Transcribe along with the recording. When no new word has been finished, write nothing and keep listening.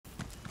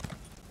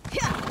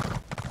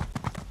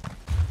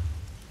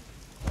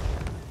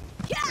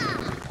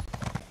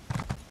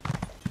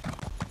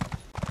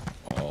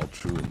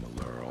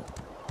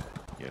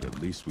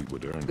least we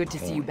would earn Good to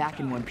see you coin. back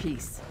in one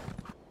piece.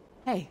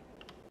 Hey,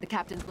 the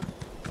captain's...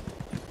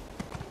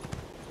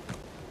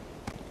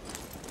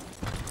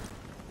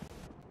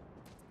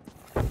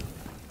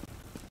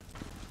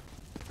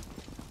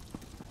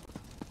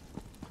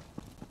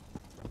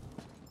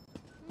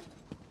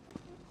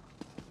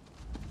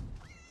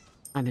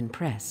 I'm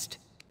impressed.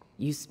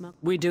 You smell...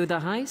 We do the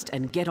heist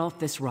and get off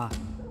this rock.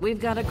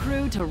 We've got a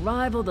crew to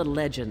rival the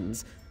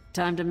legends.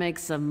 Time to make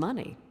some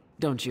money.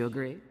 Don't you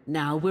agree?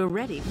 Now we're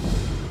ready.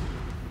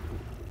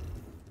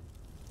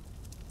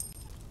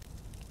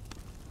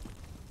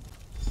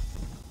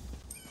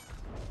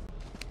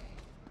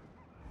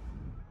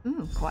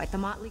 Quite the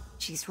motley.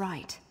 She's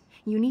right.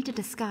 You need a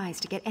disguise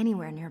to get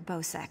anywhere near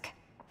Bosek.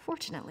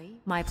 Fortunately,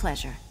 my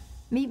pleasure.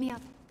 Meet me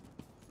up.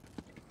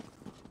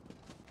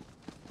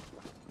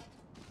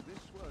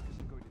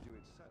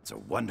 It's a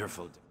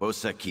wonderful...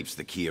 Bosek keeps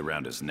the key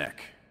around his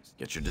neck.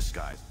 Get your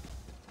disguise.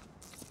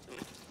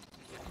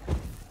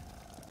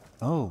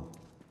 Oh,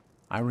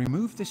 I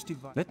removed this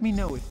device. Let me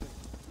know if...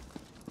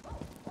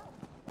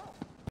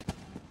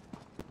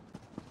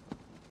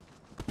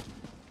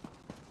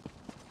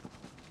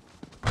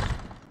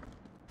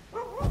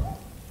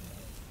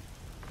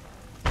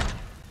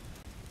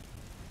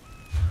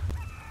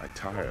 I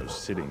tire of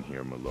sitting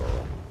here,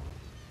 Maloro.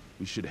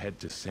 We should head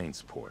to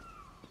Saintsport.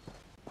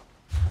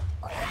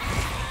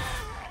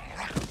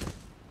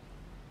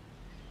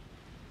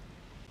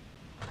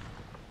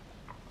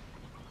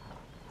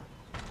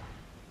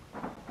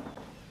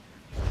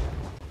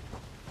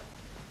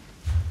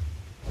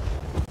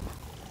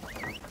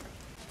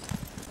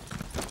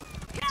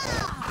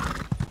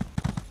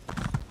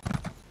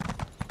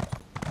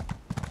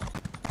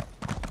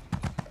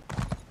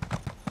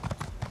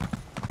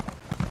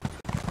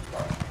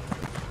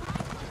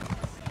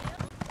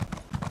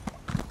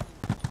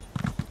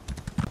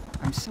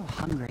 I'm so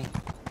hungry.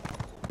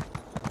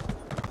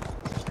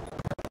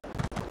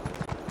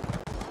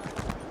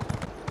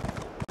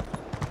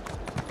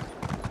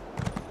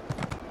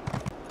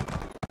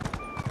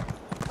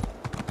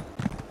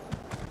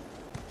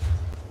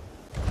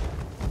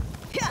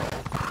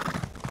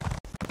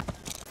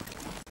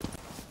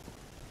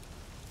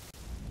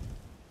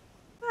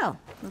 Well,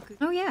 okay.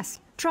 Oh yes,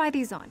 try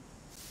these on.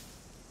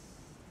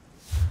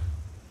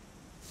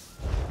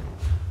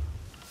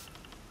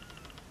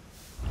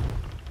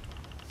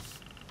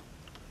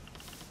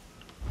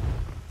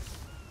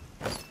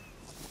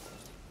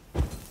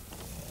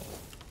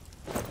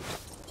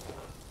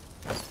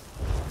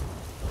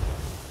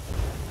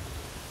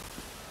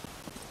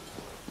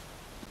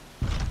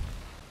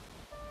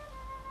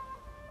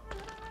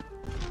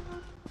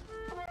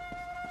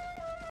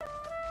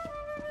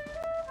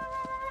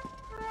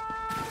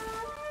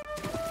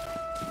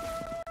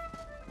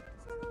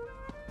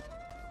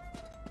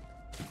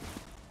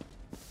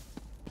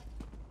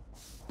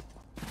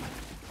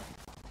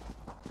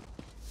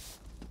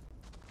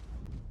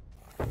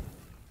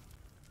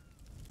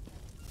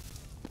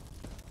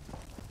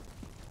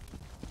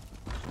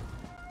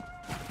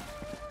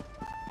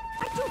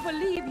 I do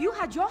believe you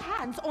had your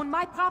hands on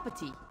my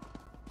property.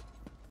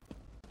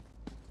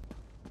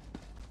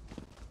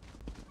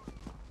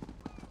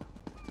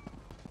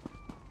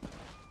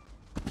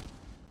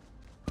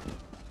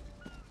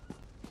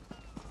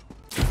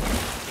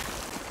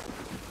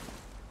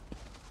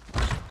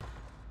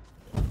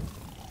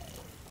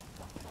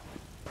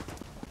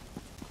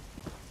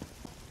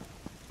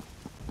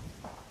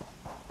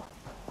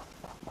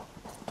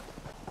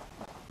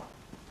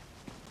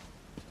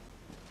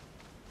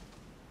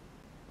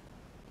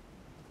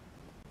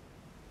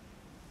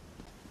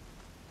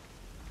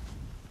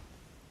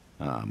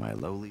 Ah,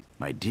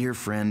 my dear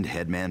friend,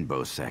 Headman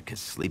Bosek, is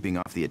sleeping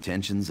off the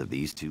attentions of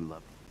these two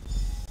lovers.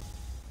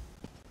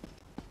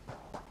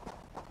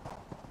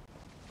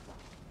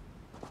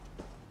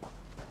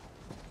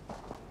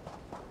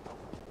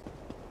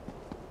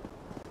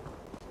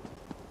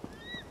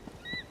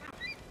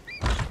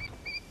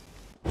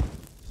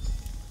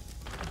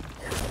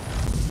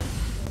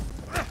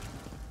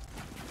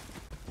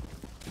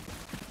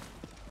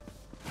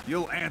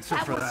 You'll answer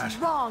for that. That was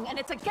wrong, and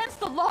it's against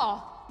the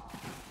law.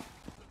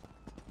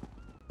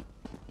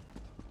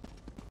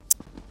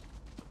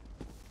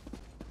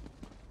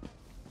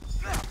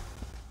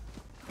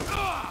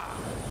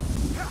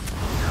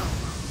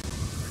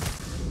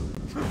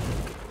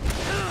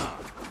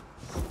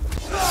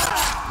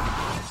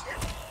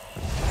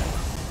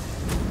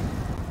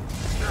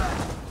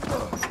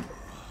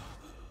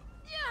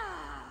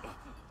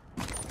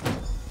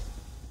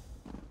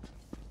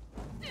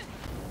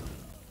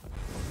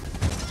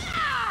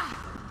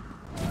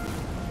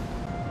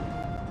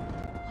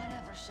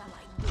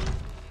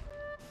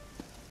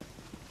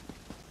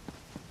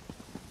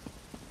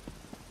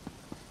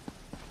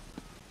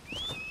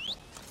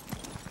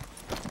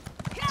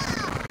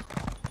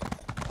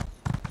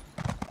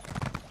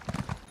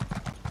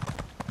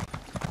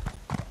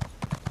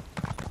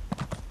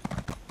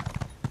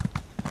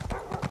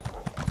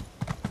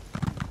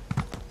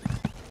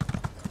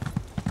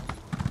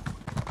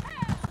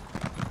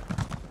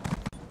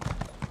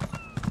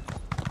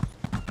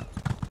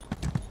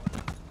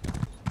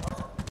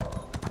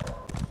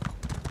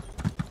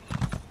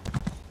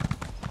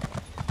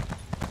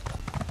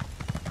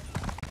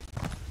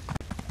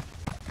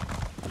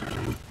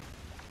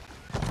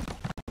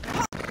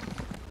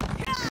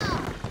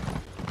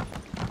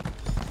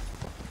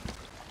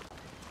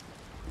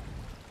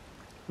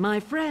 My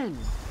friend!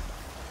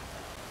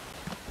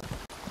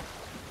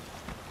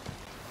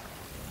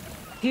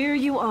 Here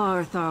you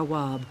are,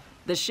 Tharwab.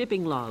 The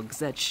shipping logs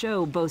that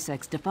show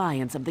Bosek's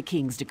defiance of the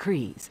king's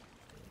decrees.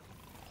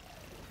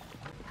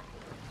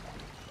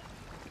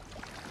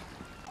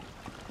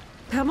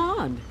 Come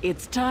on,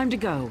 it's time to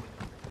go.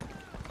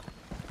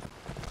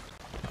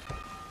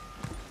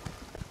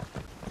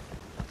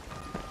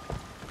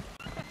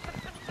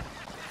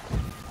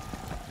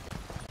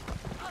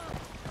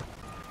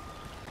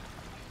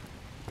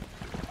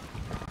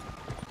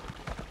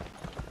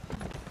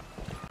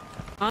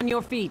 On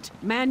your feet,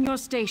 man your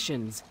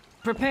stations.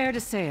 Prepare to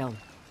sail.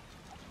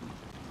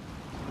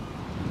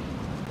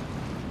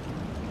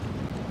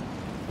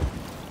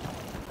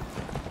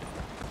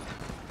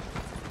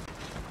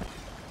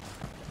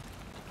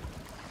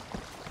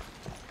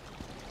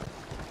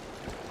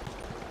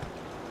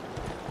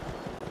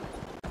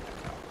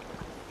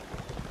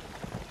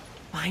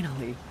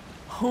 Finally,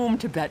 home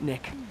to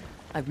Betnik.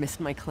 I've missed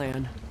my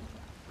clan.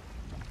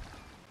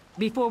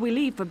 Before we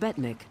leave for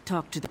Betnik,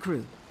 talk to the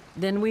crew.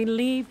 Then we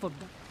leave for...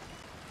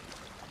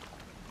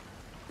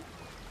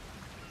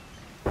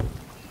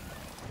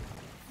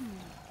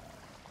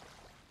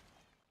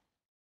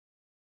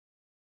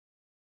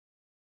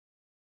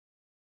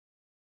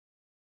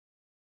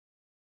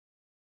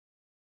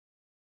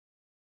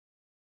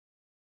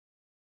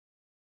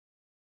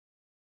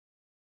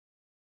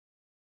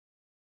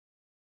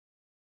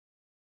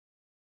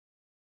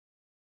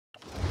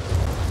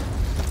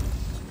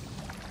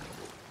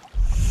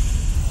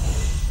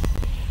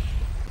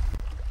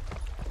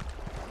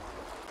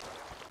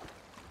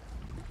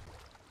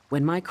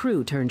 When my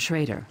crew turned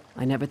traitor,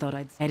 I never thought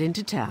I'd head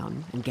into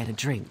town and get a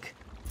drink.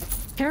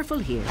 Careful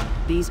here.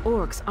 These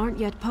orcs aren't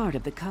yet part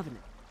of the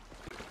Covenant.